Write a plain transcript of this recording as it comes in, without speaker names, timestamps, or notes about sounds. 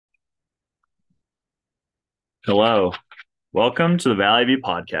Hello. Welcome to the Valley View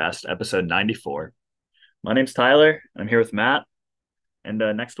Podcast, episode 94. My name's Tyler. I'm here with Matt. And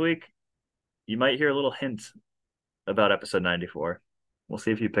next week, you might hear a little hint about episode 94. We'll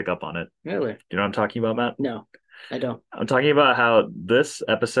see if you pick up on it. Really? Do you know what I'm talking about, Matt? No, I don't. I'm talking about how this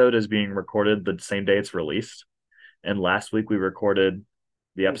episode is being recorded the same day it's released. And last week, we recorded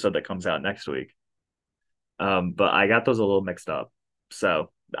the episode that comes out next week. But I got those a little mixed up. So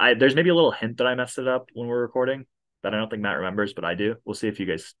there's maybe a little hint that I messed it up when we're recording that I don't think Matt remembers, but I do. We'll see if you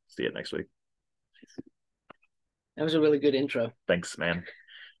guys see it next week. That was a really good intro. Thanks, man.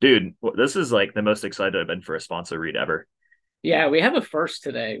 Dude, this is like the most excited I've been for a sponsor read ever. Yeah, we have a first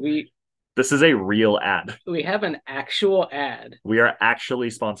today. This is a real ad. We have an actual ad We are actually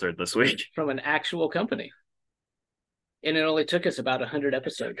sponsored this week. from an actual company. And it only took us about 100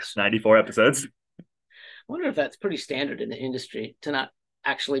 episodes. 94 episodes. I wonder if that's pretty standard in the industry to not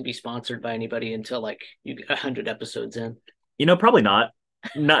actually be sponsored by anybody until like you get 100 episodes in. Probably not.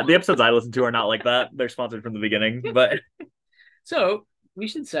 Not the episodes I listen to are not like that. They're sponsored from the beginning, but So we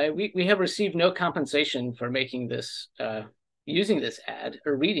should say we have received no compensation for making this, using this ad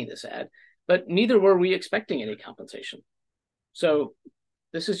or reading this ad, but neither were we expecting any compensation. So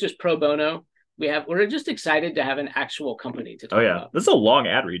this is just pro bono. We're just excited to have an actual company to oh talk yeah, about. this is a long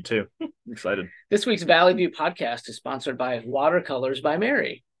ad read too. I'm excited. This week's Valley View podcast is sponsored by Watercolors by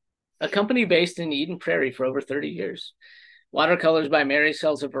Mary, a company based in Eden Prairie for over 30 years. Watercolors by Mary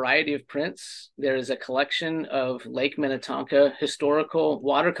sells a variety of prints. There is a collection of Lake Minnetonka historical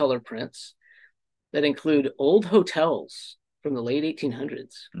watercolor prints that include old hotels from the late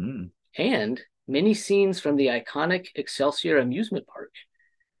 1800s and many scenes from the iconic Excelsior Amusement Park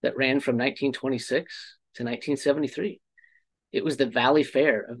that ran from 1926 to 1973. It was the Valley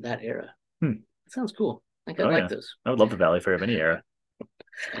Fair of that era. Hmm. That sounds cool. I think Oh I'd like yeah, those. I would love the Valley Fair of any era.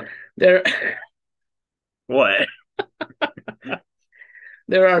 There, What?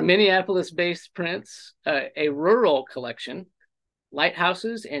 there are Minneapolis-based prints, a rural collection,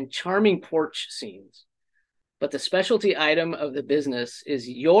 lighthouses, and charming porch scenes. But the specialty item of the business is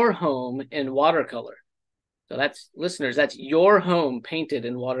your home in watercolor. So that's listeners, that's your home painted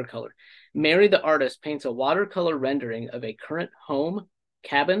in watercolor. Mary the artist paints a watercolor rendering of a current home,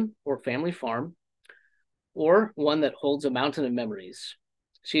 cabin, or family farm, or one that holds a mountain of memories.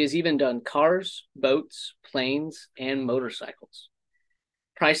 She has even done cars, boats, planes, and motorcycles.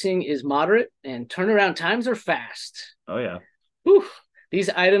 Pricing is moderate and turnaround times are fast. Oh yeah. Whew. These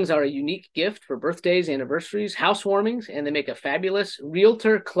items are a unique gift for birthdays, anniversaries, housewarmings, and they make a fabulous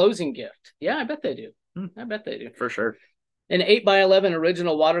realtor closing gift. Yeah, I bet they do. I bet they do. For sure. An 8x11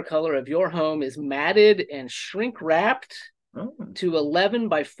 original watercolor of your home is matted and shrink wrapped to 11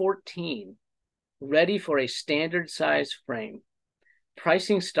 by 14, ready for a standard size frame.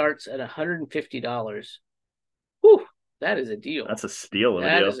 Pricing starts at $150. Whew, that is a deal. That's a steal of a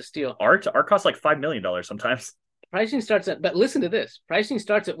That deal. is a steal. Art costs like $5 million sometimes. Pricing starts at, but listen to this. Pricing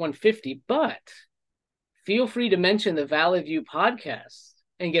starts at 150, but feel free to mention the Valley View podcast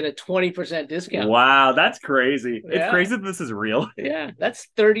and get a 20% discount. Wow, that's crazy. Yeah. It's crazy that this is real. Yeah, that's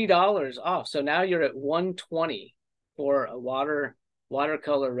 $30 off. So now you're at 120 for a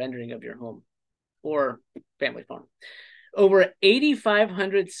watercolor rendering of your home or family farm. Over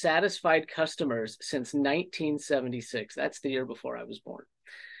 8,500 satisfied customers since 1976. That's the year before I was born.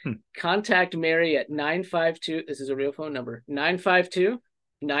 Contact Mary at 952. This is a real phone number 952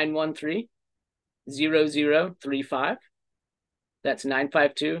 913 0035. That's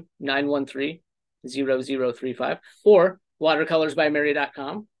 952 913 0035. Or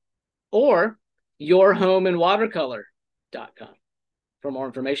watercolorsbymary.com or yourhomeinwatercolor.com for more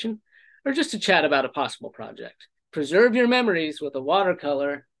information or just to chat about a possible project. Preserve your memories with a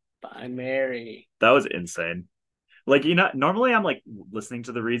watercolor by Mary. That was insane. Like, normally I'm like listening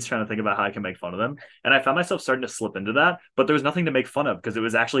to the reads trying to think about how I can make fun of them. And I found myself starting to slip into that, but there was nothing to make fun of because it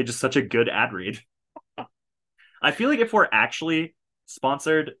was actually just such a good ad read. I feel like if we're actually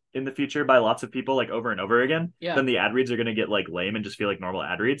sponsored in the future by lots of people like over and over again, then the ad reads are going to get like lame and just feel like normal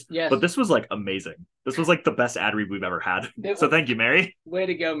ad reads. Yes. But this was like amazing. This was like the best ad read we've ever had. So thank you, Mary. Way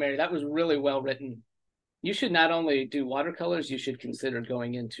to go, Mary. That was really well written. You should not only do watercolors, you should consider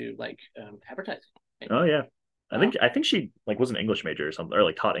going into like advertising. Oh yeah. I think she like was an English major or something, or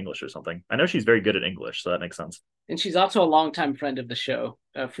like taught English or something. I know she's very good at English, so that makes sense. And she's also a longtime friend of the show,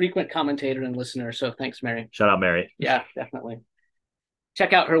 a frequent commentator and listener. So thanks, Mary. Shout out, Mary. Yeah, definitely.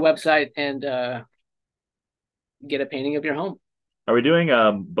 Check out her website and get a painting of your home. Are we doing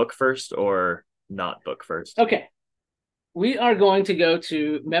book first or not book first? Okay. We are going to go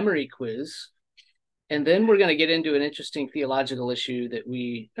to memory quiz, and then we're going to get into an interesting theological issue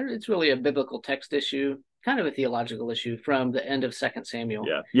it's really a biblical text issue kind of a theological issue from the end of Second Samuel.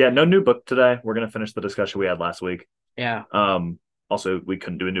 Yeah. Yeah. No new book today. We're going to finish the discussion we had last week. Yeah. Also, we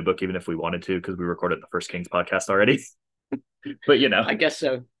couldn't do a new book even if we wanted to because we recorded the First Kings podcast already. But I guess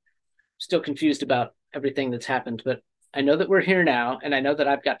so. Still confused about everything that's happened, but I know that we're here now, and I know that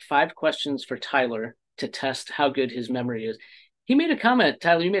I've got 5 questions for Tyler to test how good his memory is. He made a comment,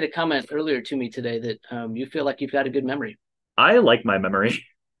 Tyler. You made a comment earlier to me today that you feel like you've got a good memory. I like my memory.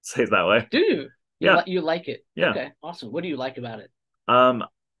 Say it that way. Do you? Yeah. You like it? Yeah. Okay, awesome. What do you like about it?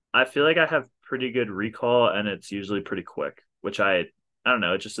 I feel like I have pretty good recall, and it's usually pretty quick, which I don't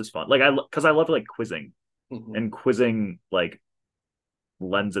know. It just is fun. Like because I love like quizzing, and quizzing like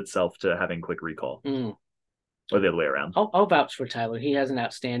lends itself to having quick recall, or the other way around. I'll vouch for Tyler. He has an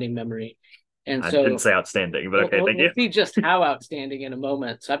outstanding memory. And I so didn't say outstanding, but okay, thank you. We'll see just how outstanding in a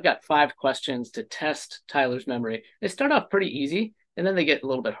moment. So I've got 5 questions to test Tyler's memory. They start off pretty easy, and then they get a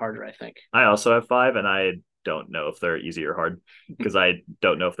little bit harder, I think. I also have 5, and I don't know if they're easy or hard because I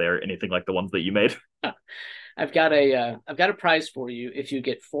don't know if they're anything like the ones that you made. I've got a prize for you if you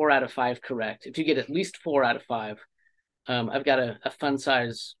get 4 out of 5 correct. If you get at least 4 out of 5, I've got a fun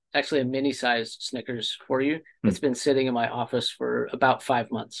size, actually a mini size Snickers for you that's been sitting in my office for about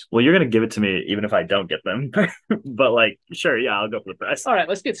 5 months. Well, you're gonna give it to me even if I don't get them, but like, sure, yeah, I'll go for the prize. All right,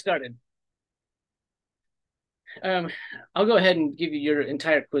 let's get started. I'll go ahead and give you your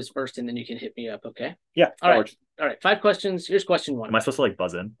entire quiz first, and then you can hit me up. Okay? Yeah. All right. Works. All right. 5 questions. Here's question 1. Am I supposed to like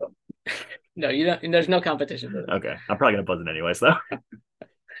buzz in? No, you don't. There's no competition for that. Okay, I'm probably gonna buzz in anyways, though. All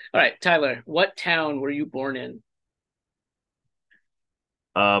right, Tyler. What town were you born in?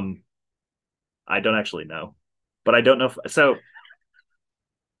 I don't actually know, but I don't know if so.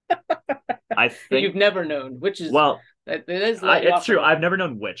 I think you've never known, which is well. That is it's true. I've never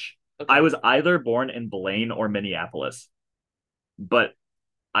known which. Okay. I was either born in Blaine or Minneapolis, but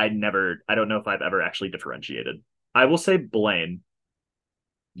I don't know if I've ever actually differentiated. I will say Blaine,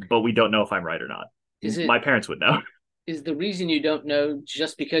 but we don't know if I'm right or not. My parents would know. Is the reason you don't know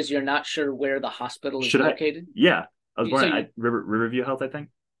just because you're not sure where the hospital is located? Yeah. I was born at Riverview Health, I think.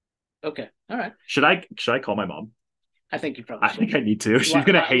 Okay. All right. Should I call my mom? I think you probably should. I think I need to. She's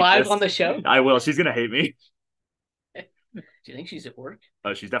going to hate live this. On the show? I will. She's going to hate me. Do you think she's at work?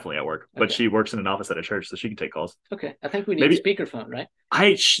 Oh, she's definitely at work, but she works in an office at a church, so she can take calls. Okay. I think we need a speakerphone,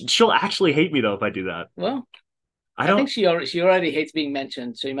 right? She'll actually hate me, though, if I do that. Well, I think she already hates being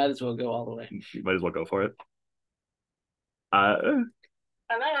mentioned, so you might as well go all the way. You might as well go for it. Hello.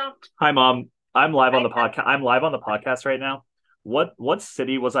 Hi, Mom. I'm live on the podcast. I'm live on the podcast right now. What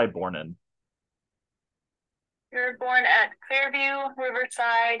city was I born in? You were born at Fairview,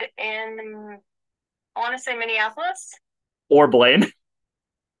 Riverside, and I want to say Minneapolis. Or Blaine?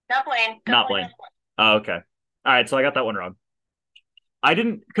 Not Blaine. Not Blaine. Oh, okay. All right, so I got that one wrong. I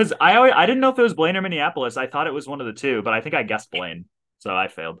didn't know if it was Blaine or Minneapolis. I thought it was one of the two, but I think I guessed Blaine, so I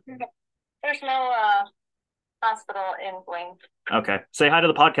failed. There's no hospital in Blaine. Okay. Say hi to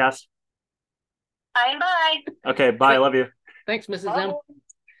the podcast. Hi and bye. Okay, bye. I love you. Thanks, Mrs. M.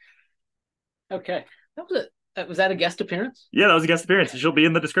 Okay. Was that a guest appearance? Yeah, that was a guest appearance. She'll be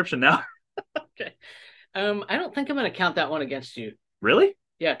in the description now. Okay. I don't think I'm going to count that one against you. Really?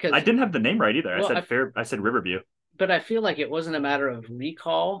 Yeah, because I didn't have the name right either. Well, I said Riverview. But I feel like it wasn't a matter of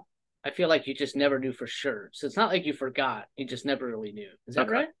recall. I feel like you just never knew for sure. So it's not like you forgot. You just never really knew. Is that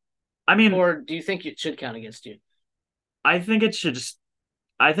right? I mean, or do you think it should count against you? I think it should just.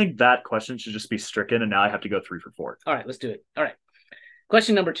 I think that question should just be stricken, and now I have to go 3 for 4. All right, let's do it. All right.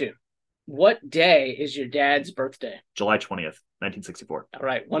 Question number 2. What day is your dad's birthday? July 20th, 1964. All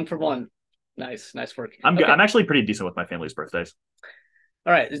right, 1 for 1. Nice work. I'm actually pretty decent with my family's birthdays.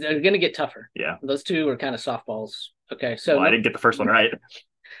 All right, they're going to get tougher. Yeah. Those 2 are kind of softballs. Okay, so I didn't get the first one right.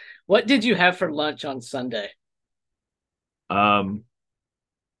 What did you have for lunch on Sunday?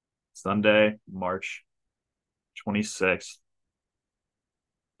 Sunday, March 26th.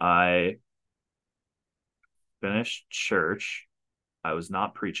 I finished church. I was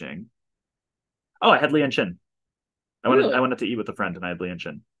not preaching. Oh, I had Lian Chin. I went out to eat with a friend, and I had Lian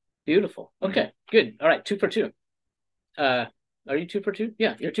Chin. Beautiful. Okay, good. All right, 2 for 2. Are you 2 for 2?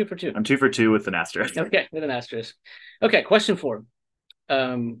 Yeah, you're 2 for 2. I'm 2 for 2 with an asterisk. Okay, with an asterisk. Okay, question 4.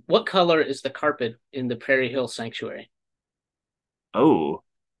 What color is the carpet in the Prairie Hill Sanctuary? Oh.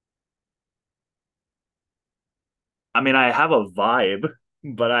 I mean, I have a vibe,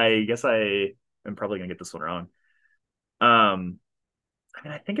 but I guess I am probably gonna get this one wrong. I mean,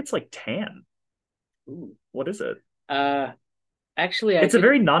 I think it's like tan. Ooh. What is it? Actually, it's a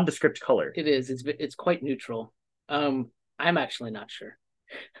very nondescript color. It is. It's quite neutral. I'm actually not sure.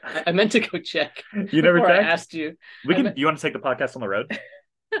 I meant to go check. You never checked? I asked you. You want to take the podcast on the road?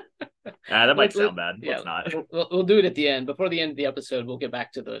 That might sound bad. Yeah, Let's not. we'll do it at the end. Before the end of the episode, we'll get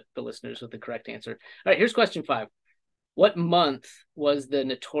back to the listeners with the correct answer. All right, here's question 5. What month was the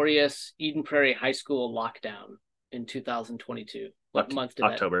notorious Eden Prairie High School lockdown in 2022? What month did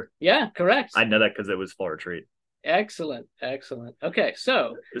October. That? Yeah, correct. I know that because it was fall retreat. Excellent. Okay,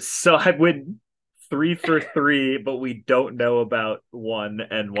 so I win 3 for 3, but we don't know about one,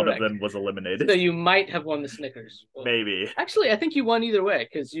 and one correct. of them was eliminated. So you might have won the Snickers. Maybe. Actually, I think you won either way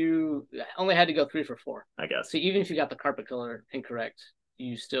because you only had to go 3 for 4. I guess. So even if you got the carpet color incorrect,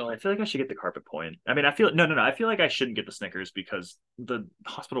 you still. I feel like I should get the carpet point. I mean, I feel no. I feel like I shouldn't get the Snickers because the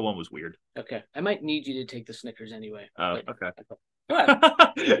hospital one was weird. Okay, I might need you to take the Snickers anyway. Oh, okay. Go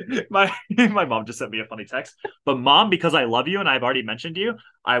ahead. my mom just sent me a funny text. But Mom, because I love you and I've already mentioned you,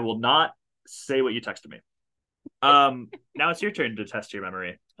 I will not say what you texted me. Now it's your turn to test your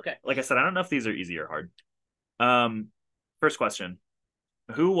memory. Okay. Like I said, I don't know if these are easy or hard. First question: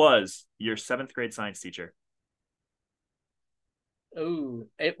 who was your 7th grade science teacher? Oh,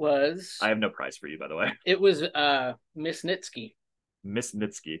 it was. I have no prize for you, by the way. It was Miss Nitsky. Miss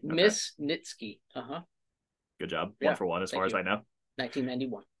Nitsky. Okay. Miss Nitsky. Good job. Yeah, 1 for 1 as far as I know.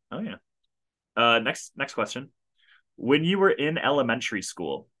 1991. Oh yeah. Next question. When you were in elementary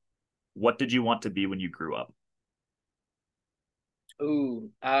school, what did you want to be when you grew up?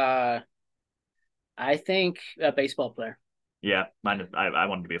 Ooh, I think a baseball player. Yeah, mine. I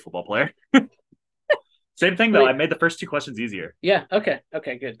wanted to be a football player. Same thing though. I made the first 2 questions easier. Yeah. Okay.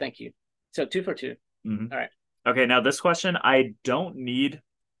 Good. Thank you. So 2 for 2. Mm-hmm. All right. Okay. Now this question, I don't need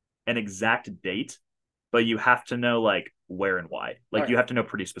an exact date, but you have to know like where and why. Like you have to know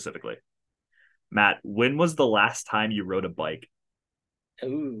pretty specifically. Matt, when was the last time you rode a bike?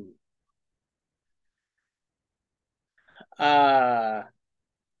 Ooh. I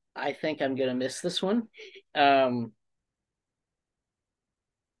think I'm gonna miss this one.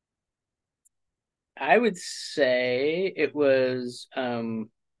 I would say it was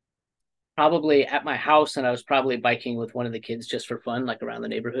probably at my house, and I was probably biking with one of the kids just for fun, like around the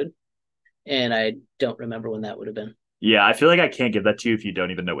neighborhood. And I don't remember when that would have been. Yeah, I feel like I can't give that to you if you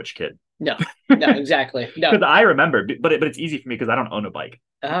don't even know which kid. No, exactly. No, because I remember, but it's easy for me because I don't own a bike.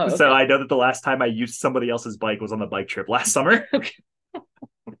 Oh, okay. So I know that the last time I used somebody else's bike was on the bike trip last summer. Okay.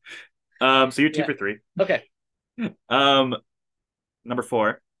 So you're 2 for 3. Okay. Number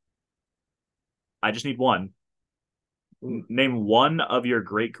 4. I just need one. Name one of your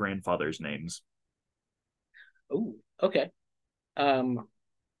great grandfather's names. Oh, okay.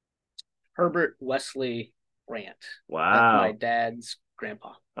 Herbert Wesley Grant. Wow. That's my dad's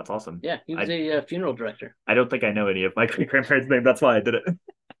grandpa. That's awesome. Yeah, he was a funeral director. I don't think I know any of my great grandparents' names. That's why I did it.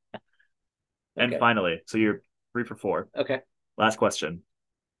 And finally, so you're 3 for 4. Okay. Last question.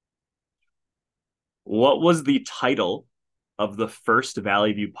 What was the title of the first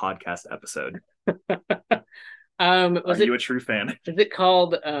Valley View podcast episode? Are you a true fan? Is it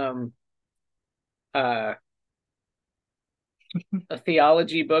called a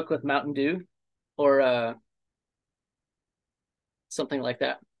theology book with Mountain Dew, or something like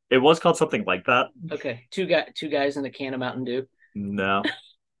that? It was called something like that. Okay, two guys in a can of Mountain Dew. No,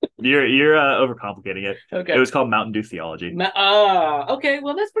 you're overcomplicating it. Okay, it was called Mountain Dew Theology. Okay,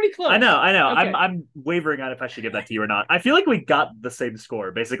 well that's pretty close. I know. Okay. I'm wavering on if I should give that to you or not. I feel like we got the same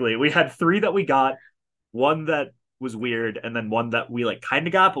score. Basically, we had 3 that we got, one that was weird, and then one that we like kind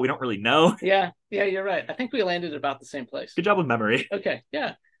of got, but we don't really know. Yeah, you're right. I think we landed about the same place. Good job with memory. Okay,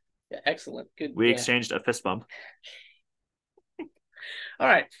 yeah, excellent. Good. We exchanged a fist bump. All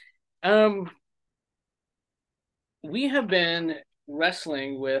right. We have been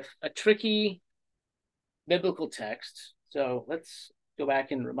wrestling with a tricky biblical text. So let's go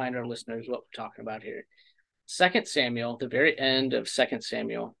back and remind our listeners what we're talking about here. 2 Samuel, the very end of 2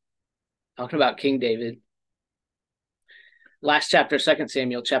 Samuel, talking about King David. Last chapter, 2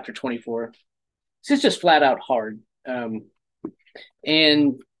 Samuel, chapter 24. This is just flat out hard.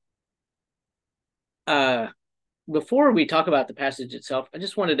 Before we talk about the passage itself, I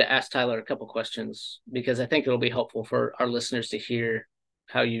just wanted to ask Tyler a couple questions because I think it'll be helpful for our listeners to hear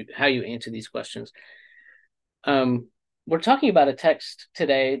how you answer these questions. We're talking about a text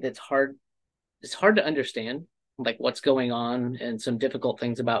today that's hard. It's hard to understand, like what's going on and some difficult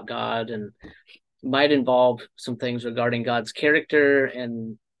things about God, and might involve some things regarding God's character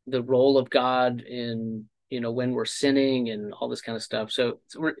and the role of God in, when we're sinning and all this kind of stuff. So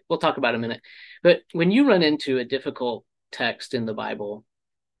we'll talk about it in a minute. But when you run into a difficult text in the Bible,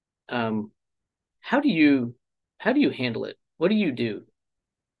 how do you handle it? What do you do?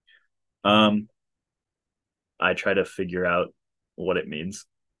 I try to figure out what it means.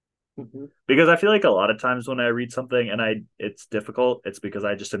 Mm-hmm. Because I feel like a lot of times when I read something and it's difficult, it's because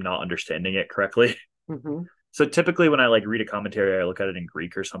I just am not understanding it correctly. Mm-hmm. So typically when I like read a commentary, I look at it in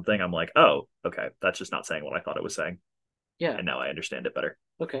Greek or something. I'm like, oh, okay, that's just not saying what I thought it was saying, Yeah. and now I understand it better.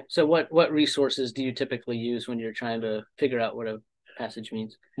 Okay. So what resources do you typically use when you're trying to figure out what a passage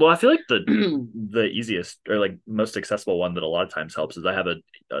means? Well, I feel like the easiest or like most accessible one that a lot of times helps is I have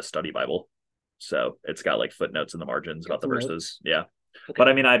a study Bible, so it's got like footnotes in the margins Got about the some verses. notes. Yeah, Okay. but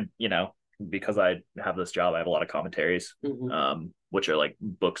I mean, because I have this job, I have a lot of commentaries, Mm-hmm. which are like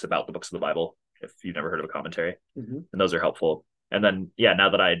books about the books of the Bible. If you've never heard of a commentary, Mm-hmm. and those are helpful. And then yeah, now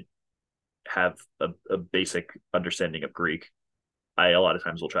that I have a basic understanding of Greek, I a lot of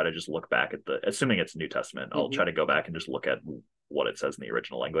times will try to just look back at assuming it's New Testament, I'll Mm-hmm. try to go back and just look at what it says in the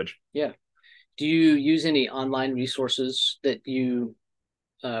original language. Yeah. Do you use any online resources that you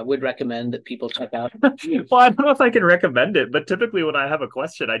would recommend that people check out? Well, I don't know if I can recommend it, but typically when I have a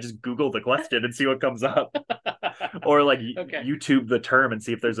question, I just Google the question and see what comes up, or like Okay. YouTube the term and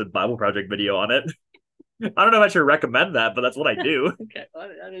see if there's a Bible Project video on it. I don't know if I should recommend that, but that's what I do. Okay. Well,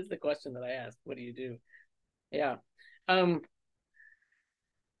 that is the question that I asked. What do you do? Yeah. Um,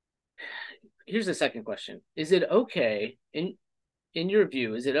 Here's the second question. Is it okay in your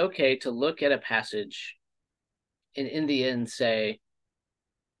view, is it okay to look at a passage and in the end say,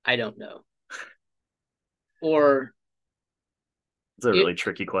 I don't know? Or It's a it, really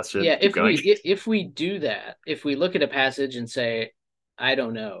tricky question. yeah, Keep going. if we do that, if we look at a passage and say, I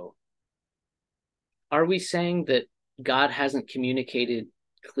don't know, are we saying that God hasn't communicated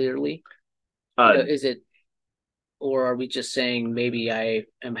clearly? Uh, Is it, or are we just saying maybe I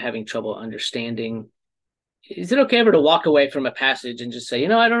am having trouble understanding? Is it okay ever to walk away from a passage and just say,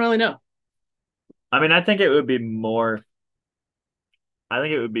 I don't really know? I mean, I think it would be more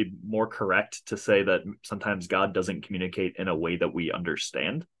correct to say that sometimes God doesn't communicate in a way that we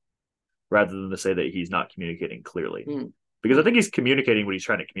understand, rather than to say that he's not communicating clearly. Because I think he's communicating what he's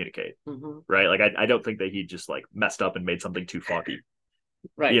trying to communicate, Mm-hmm. right? Like I don't think that he just like messed up and made something too foggy,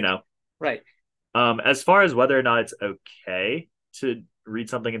 Right. you know. Right. As far as whether or not it's okay to read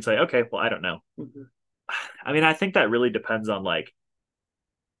something and say, okay, well, I don't know. Mm-hmm. I mean, I think that really depends on like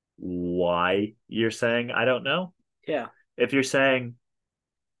why you're saying I don't know. Yeah. If you're saying,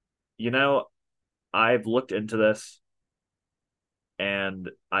 you know, I've looked into this and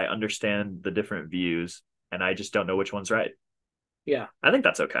I understand the different views and I just don't know which one's right. Yeah. I think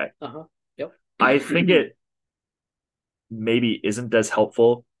that's okay. Uh-huh. Yep. I think it maybe isn't as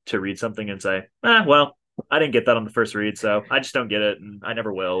helpful to read something and say, well, I didn't get that on the first read, so I just don't get it and I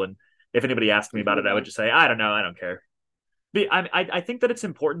never will. And if anybody asked me about it, I would just say, I don't know, I don't care. I think that it's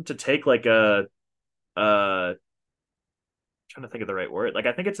important to take like uh trying to think of the right word. Like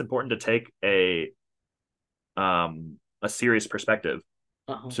I think it's important to take a serious perspective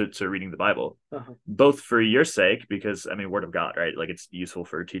Uh-huh. to reading the Bible, Uh-huh. both for your sake, because I mean, Word of God, right? Like it's useful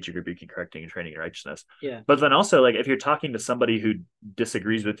for teaching, rebuking, correcting, and training in righteousness. Yeah. But then also, like if you're talking to somebody who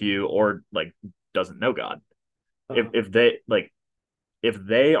disagrees with you or like doesn't know God, Uh-huh. if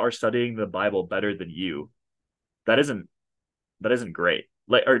they are studying the Bible better than you, that isn't great.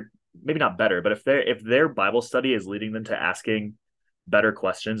 Like or maybe not better, but if their Bible study is leading them to asking better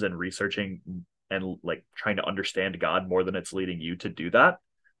questions and researching and like trying to understand God more than it's leading you to do that,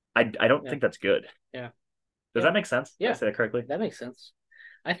 I don't Yeah. think that's good. Yeah. Does Yeah. that make sense? Did I Yeah. say that correctly? That makes sense.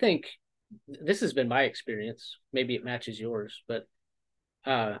 I think this has been my experience. Maybe it matches yours, but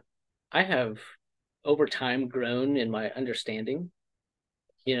uh I have over time grown in my understanding,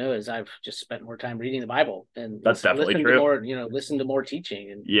 as I've just spent more time reading the Bible and That's definitely listen to true. more, listen to more teaching.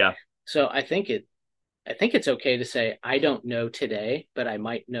 And Yeah. so I think it's okay to say, I don't know today, but I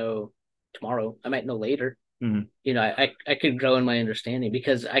might know tomorrow. I might know later. Mhm. I could grow in my understanding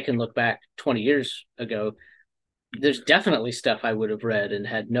because I can look back 20 years ago. There's definitely stuff I would have read and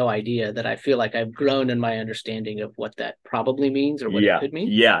had no idea that I feel like I've grown in my understanding of what that probably means or what it Yeah. could mean.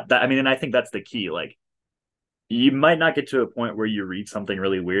 Yeah. I mean, and I think that's the key. Like, you might not get to a point where you read something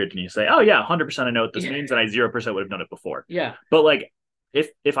really weird and you say, "Oh yeah, 100% I know what this means," and I 0% would have known it before. Yeah. But like,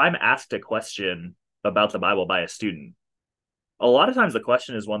 if I'm asked a question about the Bible by a student, a lot of times the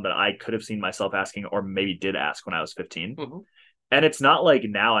question is one that I could have seen myself asking or maybe did ask when I was 15. Mm-hmm. And it's not like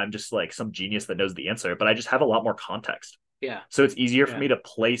now I'm just like some genius that knows the answer, but I just have a lot more context. Yeah. So it's easier for Yeah. me to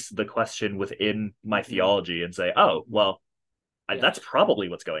place the question within my Mm-hmm. theology and say, "Oh, well, Yeah. that's probably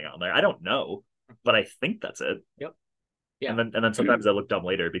what's going on there. I don't know, but I think that's it." Yep. Yeah. And then sometimes I look dumb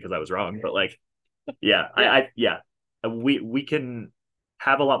later because I was wrong. But like, yeah, Yeah. we can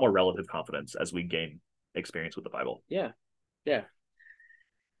have a lot more relative confidence as we gain experience with the Bible. Yeah. Yeah.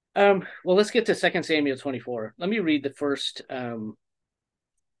 Well, let's get to 2 Samuel 24. Let me read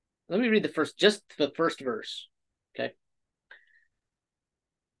let me read just the first verse. Okay.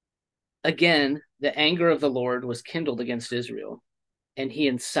 Again, the anger of the Lord was kindled against Israel, and he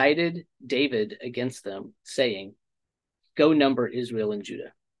incited David against them, saying, "Go number Israel and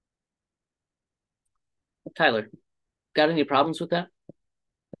Judah." Tyler, got any problems with that?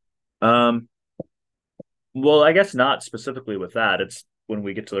 Um, well, I guess not specifically with that. It's when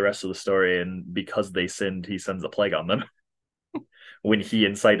we get to the rest of the story, and because they sinned, he sends a plague on them when he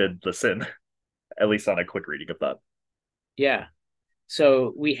incited the sin, at least on a quick reading of that. Yeah.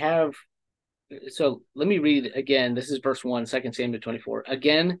 So we have, so let me read again. This is verse 1, 2 Samuel 24.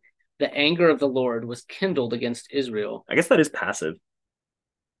 Again, the anger of the Lord was kindled against Israel, I guess that is passive.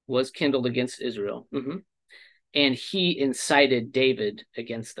 Mm-hmm. And he incited David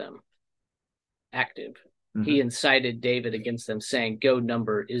against them. Active. Mm-hmm. He incited David against them, saying, "Go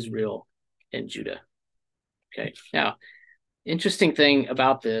number Israel and Judah." Okay. Now, interesting thing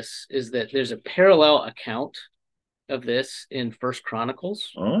about this is that there's a parallel account of this in First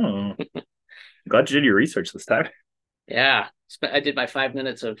Chronicles. Oh, glad you did your research this time. Yeah, I did my 5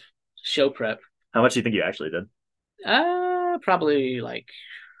 minutes of show prep. How much do you think you actually did? Probably like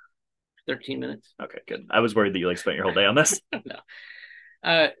 13 minutes. Okay, good. I was worried that you like spent your whole day on this.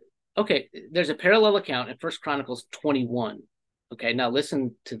 No. Okay, there's a parallel account in First Chronicles 21. Okay, now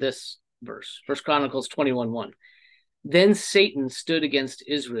listen to this verse. First Chronicles 21:1. Then Satan stood against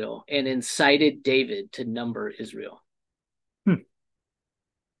Israel and incited David to number Israel. And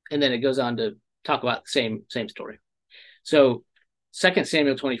then it goes on to talk about the same story. So 2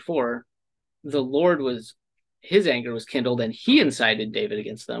 Samuel 24, his anger was kindled and he incited David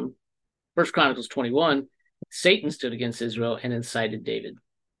against them. First Chronicles 21, Satan stood against Israel and incited David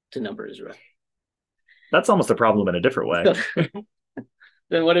to number Israel. That's almost a problem in a different way.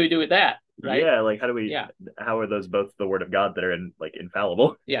 Then what do we do with that? Right? Yeah, like how are those both the word of God that are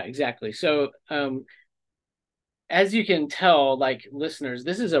infallible? Yeah, exactly. So as you can tell, like listeners,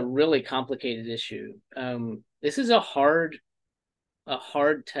 this is a really complicated issue. This is a hard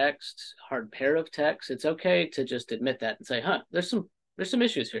text, hard pair of texts. It's okay to just admit that and say, there's some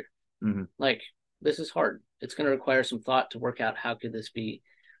issues here. Mm-hmm. Like, this is hard. It's going to require some thought to work out how could this be.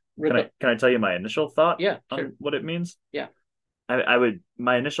 Can I tell you my initial thought? Yeah, on what it means? Yeah.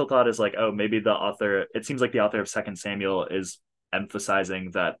 My initial thought is like, oh, maybe it seems like the author of Second Samuel is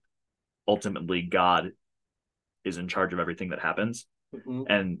emphasizing that ultimately God is in charge of everything that happens. Mm-hmm.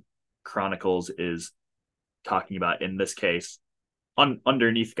 And Chronicles is talking about, in this case,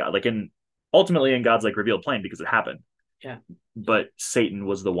 underneath God, like ultimately in God's like revealed plan, because it happened. Yeah. But Satan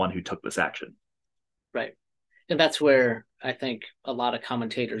was the one who took this action. Right. And that's where I think a lot of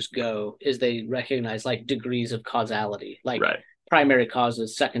commentators go, is they recognize like degrees of causality, like primary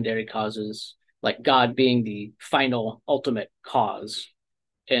causes, secondary causes, like God being the final ultimate cause.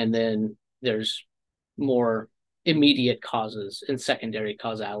 And then there's more immediate causes and secondary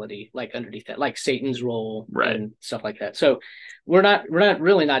causality, like underneath that, like Satan's role and stuff like that. So we're not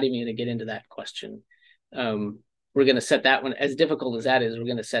really not even going to get into that question. We're going to set that one, as difficult as that is, we're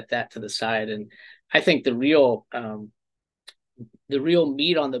going to set that to the side. And I think the real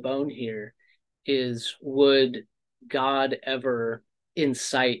meat on the bone here is, would God ever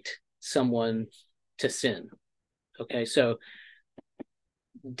incite someone to sin? Okay, so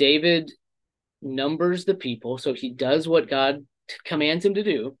David numbers the people. So he does what God commands him to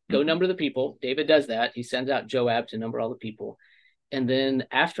do, go number the people. David does that. He sends out Joab to number all the people. And then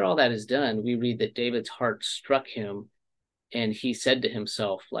after all that is done, we read that David's heart struck him and he said to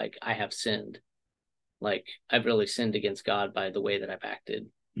himself, like, I have sinned. Like, I've really sinned against God by the way that I've acted.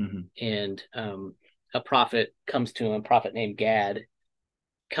 Mm-hmm. And a prophet comes to him, a prophet named Gad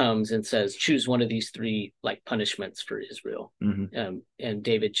comes and says, choose one of these three like punishments for Israel. Mm-hmm. And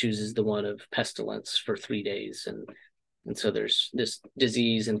David chooses the one of pestilence for 3 days. And so there's this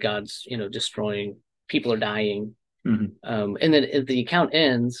disease and God's, destroying, people are dying. Mm-hmm. And then the account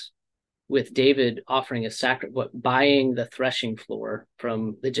ends with David offering a buying the threshing floor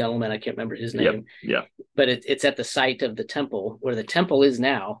from the gentleman. I can't remember his name. Yeah. But it's at the site of the temple, where the temple is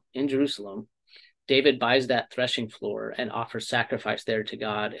now in Jerusalem. David buys that threshing floor and offers sacrifice there to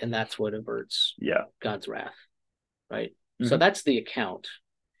God, and that's what averts God's wrath. Right. Mm-hmm. So that's the account.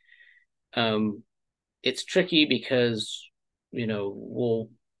 It's tricky because,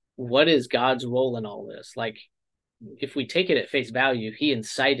 what is God's role in all this? Like, if we take it at face value, he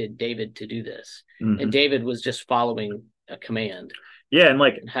incited David to do this, and David was just following a command. Yeah, and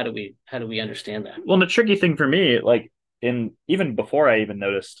like, how do we understand that? Well, the tricky thing for me, like, even before I even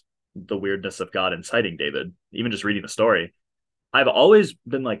noticed the weirdness of God inciting David, even just reading the story, I've always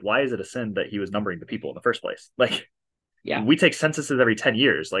been like, why is it a sin that he was numbering the people in the first place? Like, Yeah. We take censuses every 10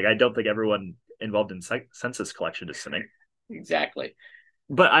 years. Like, I don't think everyone involved in census collection is sinning. Exactly.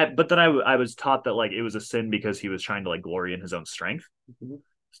 But then I was taught that like it was a sin because he was trying to like glory in his own strength. Mm-hmm.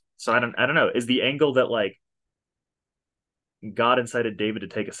 So I don't know. Is the angle that like God incited David to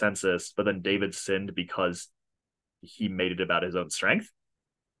take a census, but then David sinned because he made it about his own strength?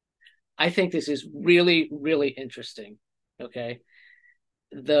 I think this is really, really interesting. Okay.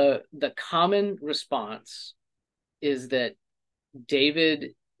 The common response is that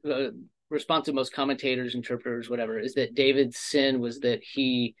David, response of most commentators, interpreters, whatever, is that David's sin was that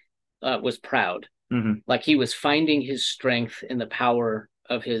he was proud. Mm-hmm. Like he was finding his strength in the power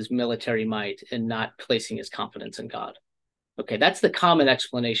of his military might and not placing his confidence in God. Okay, that's the common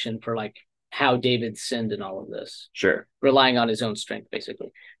explanation for like how David sinned in all of this. Sure. Relying on his own strength,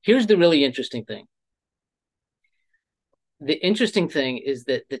 basically. Here's the really interesting thing. The interesting thing is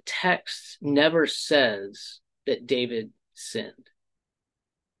that the text never says that David sinned.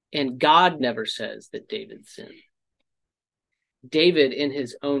 And God never says that David sinned. David, in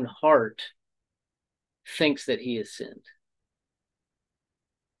his own heart, thinks that he has sinned.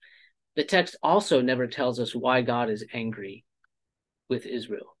 The text also never tells us why God is angry with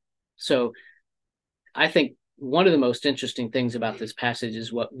Israel. So I think one of the most interesting things about this passage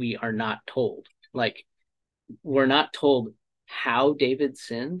is what we are not told. Like, we're not told how David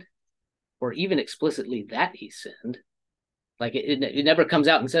sinned, or even explicitly that he sinned. Like it never comes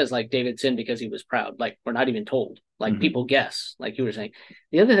out and says like David sinned because he was proud. Like we're not even told. Like people guess, like you were saying.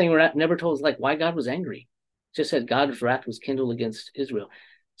 The other thing we're never told is like why God was angry. It just said God's wrath was kindled against Israel.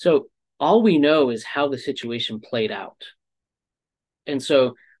 So all we know is how the situation played out. And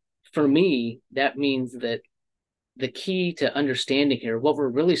so for me, that means that the key to understanding here, what we're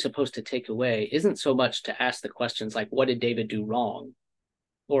really supposed to take away isn't so much to ask the questions like, what did David do wrong?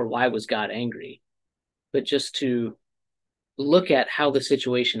 Or why was God angry? But just to look at how the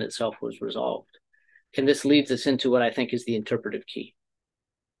situation itself was resolved. And this leads us into what I think is the interpretive key,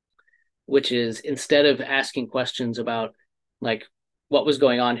 which is instead of asking questions about like what was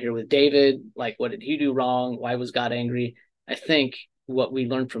going on here with David, like what did he do wrong? Why was God angry? I think what we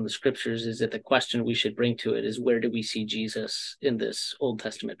learn from the scriptures is that the question we should bring to it is where do we see Jesus in this Old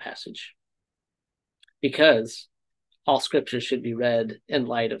Testament passage? Because all scripture should be read in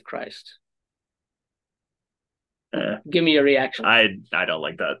light of Christ. Give me your reaction. I don't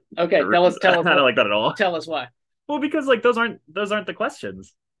like that. Okay, tell us. I don't like that at all. Tell us why. Well, because like those aren't the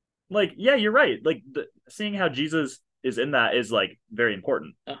questions. Like, yeah, you're right. Like seeing how Jesus is in that is like very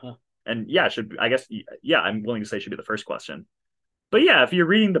important. And yeah, I'm willing to say should be the first question. But yeah, if you're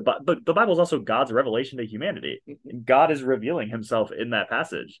reading the Bible is also God's revelation to humanity. God is revealing himself in that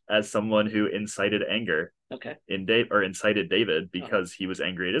passage as someone who incited anger. Okay. Incited David because he was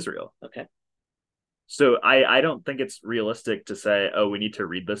angry at Israel. Okay. So I don't think it's realistic to say, oh, we need to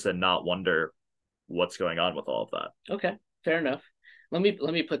read this and not wonder what's going on with all of that. Okay, fair enough. Let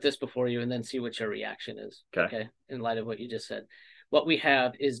me put this before you and then see what your reaction is. Okay. In light of what you just said. What we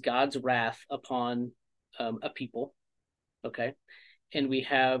have is God's wrath upon a people. Okay. And we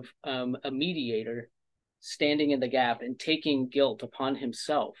have a mediator standing in the gap and taking guilt upon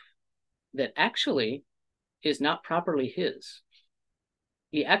himself that actually is not properly his.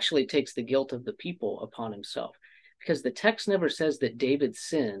 He actually takes the guilt of the people upon himself because the text never says that David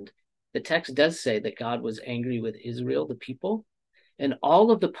sinned. The text does say that God was angry with Israel, the people, and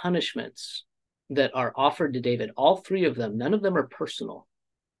all of the punishments that are offered to David, all three of them, none of them are personal.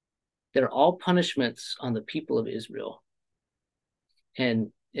 They're all punishments on the people of Israel.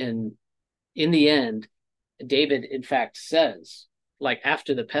 And in the end, David, in fact, says, like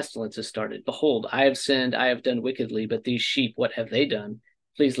after the pestilence has started, behold, I have sinned, I have done wickedly, but these sheep, what have they done?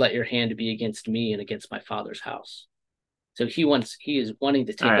 Please let your hand be against me and against my father's house. So he is wanting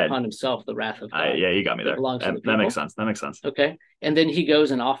to take upon himself the wrath of God. Yeah, you got me there. That makes sense. That makes sense. Okay. And then he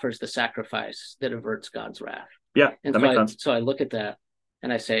goes and offers the sacrifice that averts God's wrath. Yeah, and that makes sense. So I look at that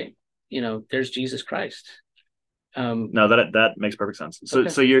and I say, there's Jesus Christ. No, that makes perfect sense.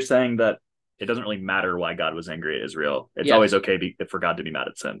 So you're saying that it doesn't really matter why God was angry at Israel. It's always okay for God to be mad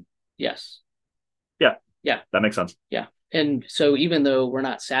at sin. Yes. Yeah. Yeah. That makes sense. Yeah. And so even though we're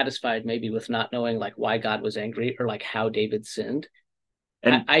not satisfied maybe with not knowing like why God was angry or like how David sinned,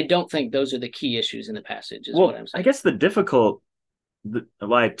 and I don't think those are the key issues in the passage is what I'm saying. I guess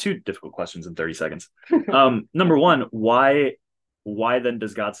I have two difficult questions in 30 seconds. Number one, why then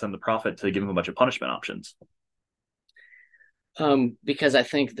does God send the prophet to give him a bunch of punishment options? Because I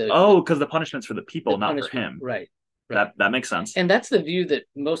think because the punishment's for the people, not for him. Right. That makes sense. And that's the view that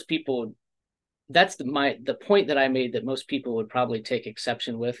most people, that's the point that I made that most people would probably take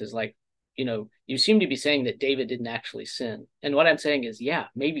exception with is like, you seem to be saying that David didn't actually sin. And what I'm saying is, yeah,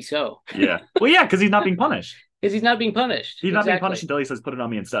 maybe so. Yeah. Well, yeah, because he's not being punished. Because he's not being punished. He's not being punished until he says, "Put it on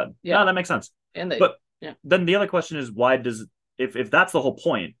me instead." Yeah. No, that makes sense. But then the other question is, why does if that's the whole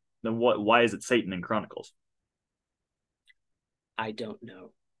point, then why is it Satan in Chronicles? I don't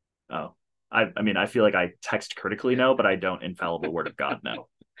know. Oh, I mean, I feel like I text critically know, but I don't infallible word of God know.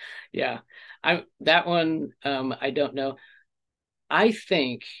 Yeah, that one. I don't know. I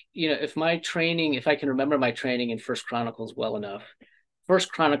think, if I can remember my training in First Chronicles well enough,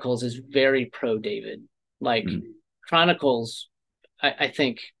 First Chronicles is very pro David. Like Chronicles, I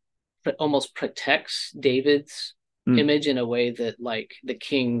think almost protects David's image in a way that like the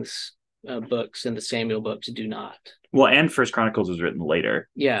King's books and the Samuel books do not. Well, and First Chronicles was written later.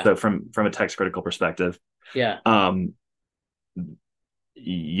 Yeah. So from a text critical perspective, yeah.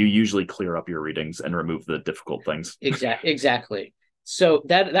 You usually clear up your readings and remove the difficult things. Exactly. So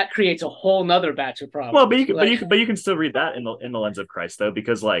that creates a whole nother batch of problems. Well, but you can still read that in the lens of Christ, though,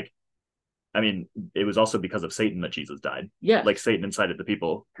 because like, I mean, it was also because of Satan that Jesus died. Yeah, like Satan incited the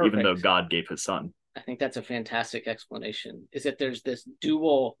people, Perfect. Even though God gave His Son. I think that's a fantastic explanation. Is that there's this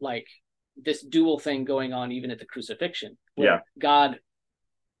dual thing going on even at the crucifixion, where God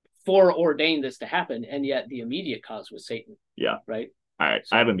foreordained this to happen, and yet the immediate cause was Satan. Yeah. Right. All right.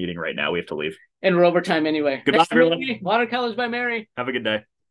 So, I have a meeting right now. We have to leave. And we're over time anyway. Goodbye, everyone. Watercolors by Mary. Have a good day.